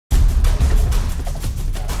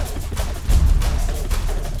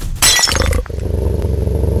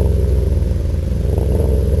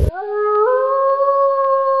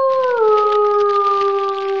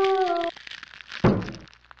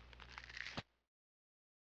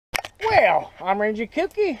Well, I'm Ranger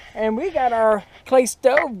Kooky, and we got our clay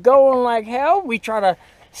stove going like hell. We try to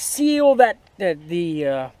seal that,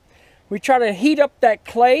 we try to heat up that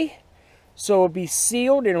clay so it'll be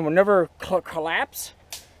sealed and it will never collapse.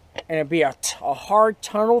 And it'll be a hard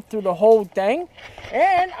tunnel through the whole thing.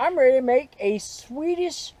 And I'm ready to make a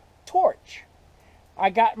Swedish torch.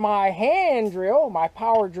 I got my hand drill, my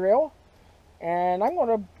power drill, and I'm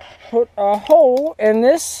going to put a hole in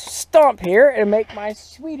this stump here and make my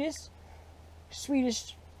Swedish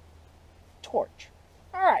torch.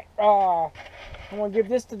 Alright, I'm going to give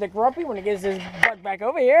this to the grumpy when he gets his butt back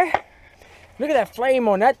over here. Look at that flame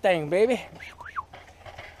on that thing, baby.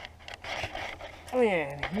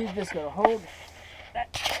 Man, he's just going to hold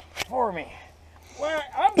that for me. What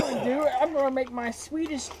I'm going to do, I'm going to make my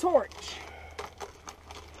Swedish torch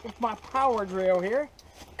with my power drill here.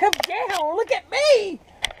 Come down, look at me!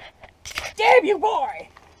 Damn you, boy!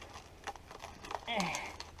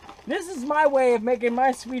 This is my way of making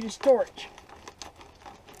my Swedish torch.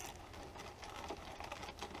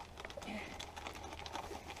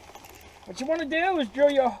 What you want to do is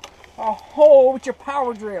drill a hole with your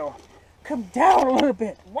power drill. Come down a little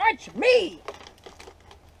bit. Watch me!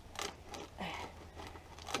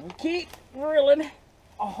 And keep drilling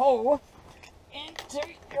a hole into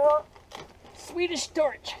your Swedish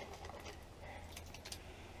torch.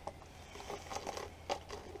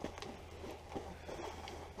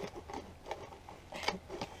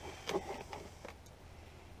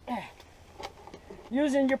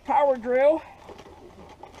 Using your power drill,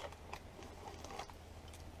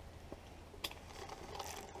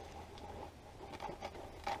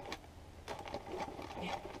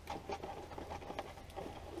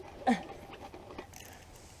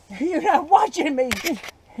 you're not watching me.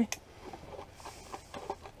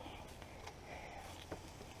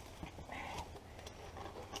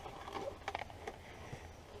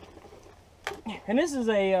 And this is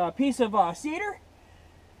a piece of cedar.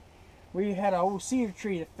 We had an old cedar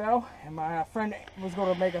tree that fell, and my friend was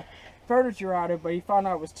going to make a furniture out of it, but he found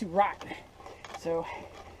out it was too rotten. So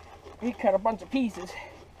he cut a bunch of pieces.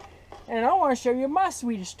 And I want to show you my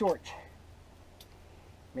Swedish torch.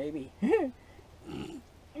 Maybe.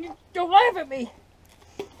 Don't laugh at me.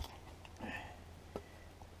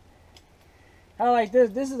 I like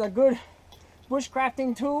this. This is a good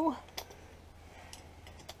bushcrafting tool.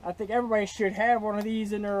 I think everybody should have one of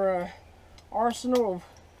these in their arsenal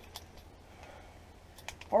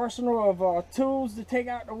of tools to take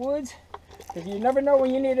out the woods, because you never know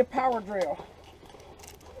when you need a power drill.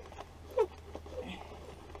 I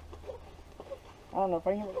don't know if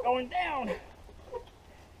I can get going down.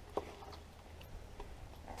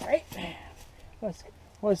 All right,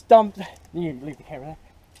 let's dump. You leave the camera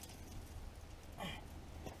there.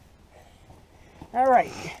 All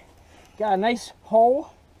right, got a nice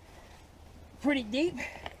hole, pretty deep.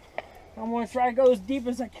 I'm gonna try to go as deep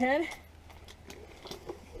as I can.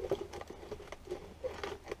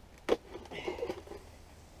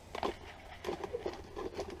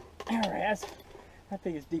 Alright, I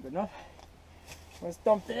think it's deep enough. Let's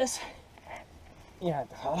dump this. Yeah,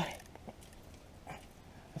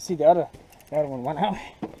 let's see the other one went out.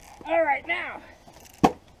 Alright, now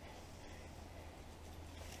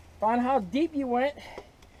find how deep you went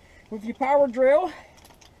with your power drill.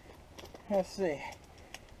 Let's see.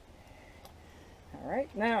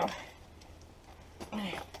 Alright, now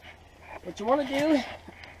what you want to do,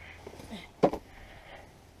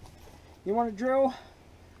 you want to drill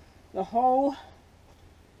the hole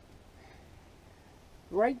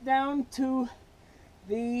right down to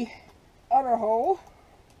the other hole.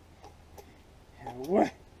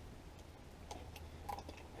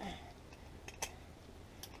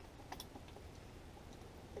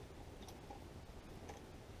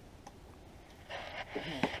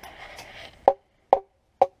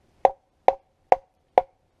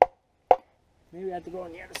 Maybe I have to go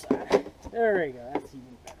on the other side. There we go, that's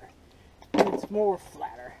even better. It's more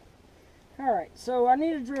flatter. Alright, so I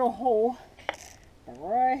need to drill a hole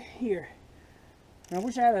right here. I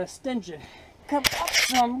wish I had an extension. Come up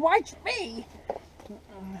some, watch me!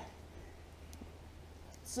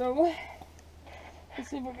 So, let's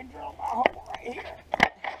see if we can drill a hole right here.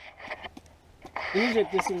 Usually if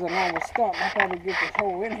this was a normal stump, I'd probably get this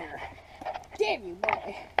hole in here. Damn you,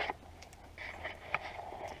 boy!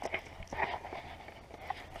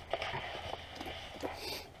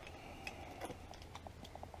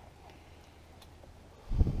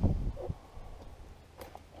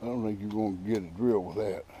 I don't think you're going to get a drill with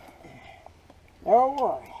that. Oh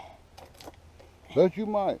boy. But you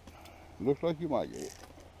might. Looks like you might get it.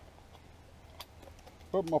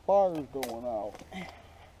 But my fire's going out.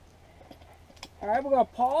 Alright, we're going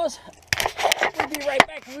to pause We'll be right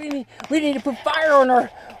back. We need to put fire on our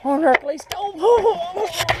clay stove.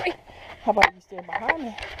 How about you stand behind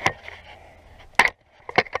me?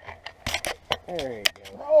 There you go.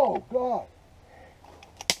 Oh, God.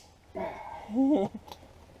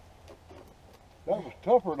 That was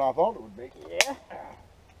tougher than I thought it would be. Yeah.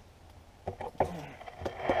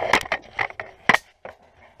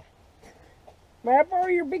 May I borrow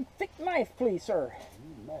your big thick knife, please, sir?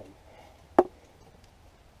 You may.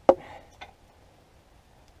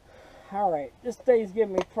 Alright, this thing's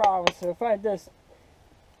giving me problems, so if I just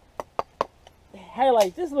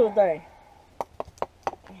highlight this little thing.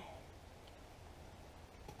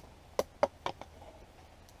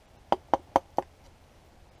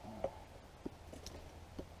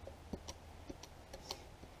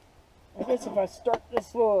 I guess if I start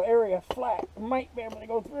this little area flat, I might be able to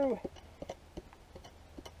go through.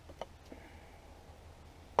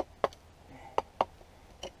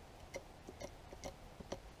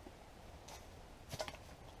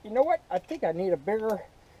 You know what? I think I need a bigger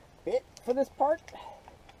bit for this part.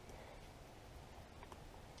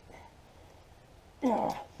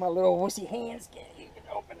 Oh, my little wussy hands can't even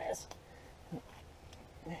open this.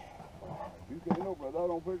 If you can't open it, I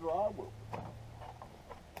don't figure I will.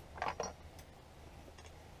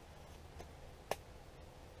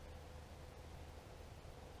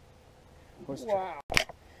 Wow.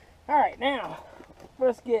 Alright, now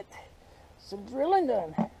let's get some drilling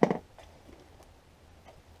done.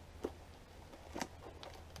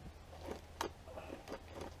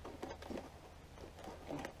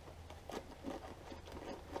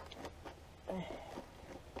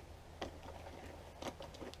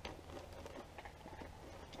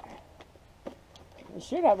 You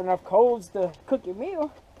should have enough coals to cook your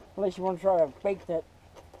meal, unless you want to try to bake that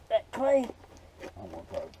clay. I'm going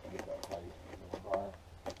to try to get that clay a little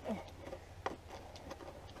drier.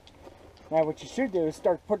 Now what you should do is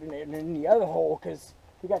start putting it in the other hole, because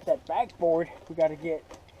we got that backboard we got to get.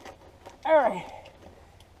 Alright,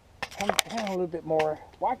 come down a little bit more.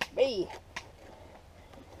 Watch me.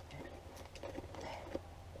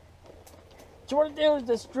 What you want to do is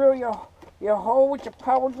just drill your hole with your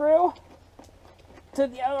power drill to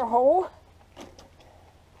the other hole.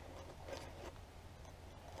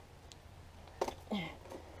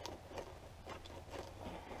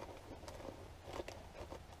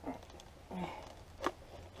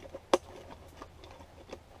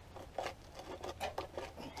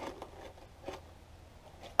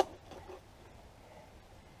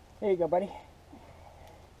 There you go, buddy.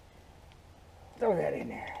 Throw that in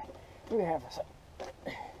there. We have a...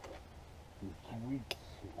 Sweet.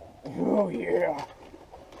 Oh, yeah.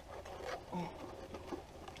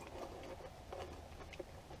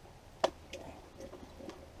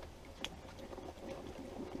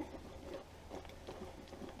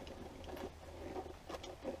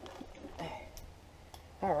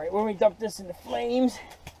 All right, when we dump this in the flames,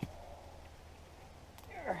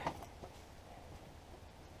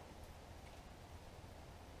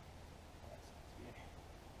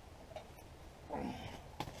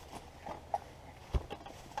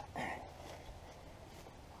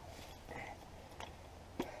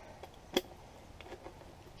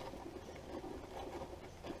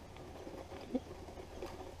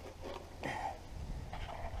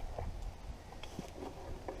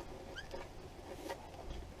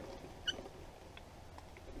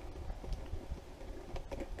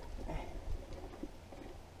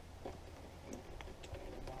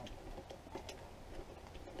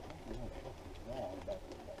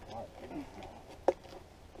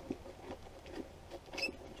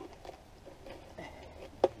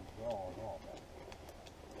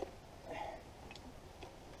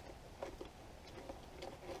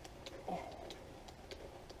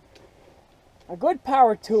 a good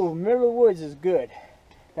power tool in the middle of the woods is good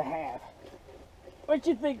to have. What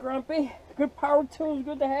you think, Grumpy? Good power tool is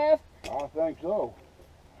good to have? I think so.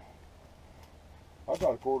 I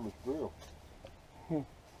got a cordless drill.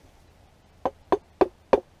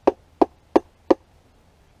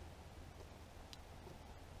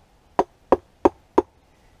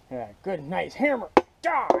 Yeah, good, nice hammer.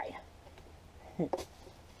 Die!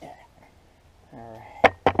 Alright.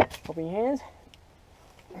 Open your hands.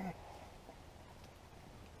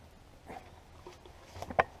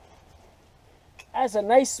 That's a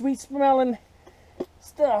nice, sweet smelling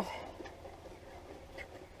stuff.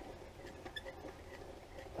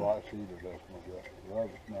 Fly cedar, that's my gut. Love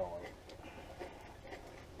the smell of it.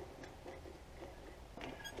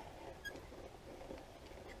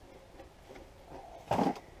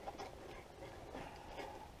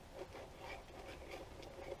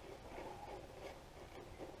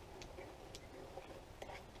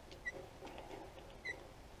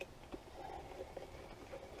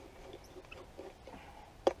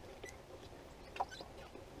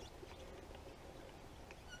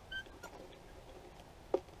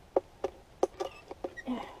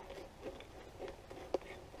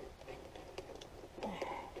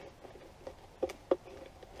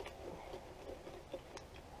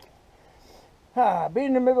 Being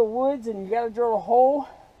in the middle of the woods and you gotta drill a hole,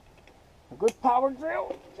 a good power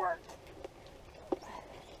drill works.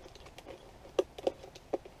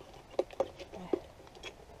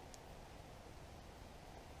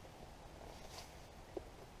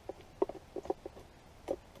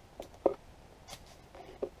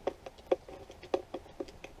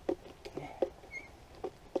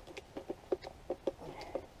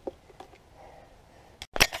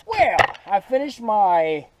 Well, I finished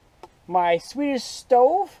my Swedish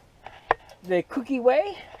stove the Kooky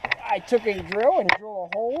way. I took a drill and drill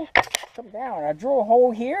a hole. Come down. I drill a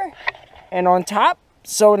hole here and on top.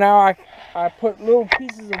 So now I put little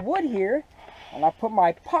pieces of wood here and I put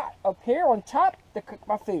my pot up here on top to cook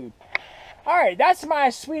my food. Alright, that's my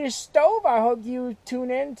Swedish stove. I hope you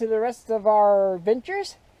tune in to the rest of our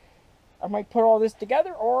ventures. I might put all this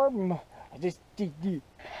together or just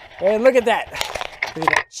and look at that. Look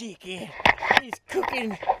at that cheeky. He's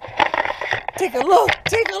cooking. Take a look.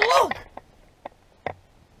 Take a look.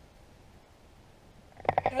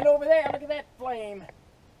 And over there, look at that flame.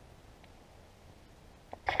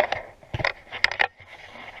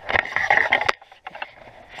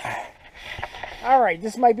 Alright,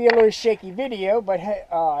 this might be a little shaky video, but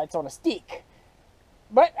it's on a stick.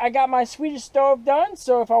 But I got my Swedish stove done,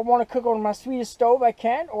 so if I want to cook on my Swedish stove, I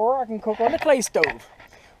can, or I can cook on the clay stove.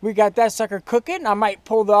 We got that sucker cooking. I might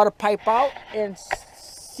pull the other pipe out and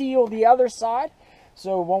seal the other side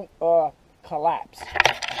so it won't collapse.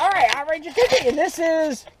 Alright, I'm Ranger Kooky, and this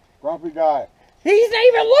is... Grumpy guy. He's not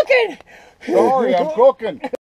even looking! Sorry, I'm cooking.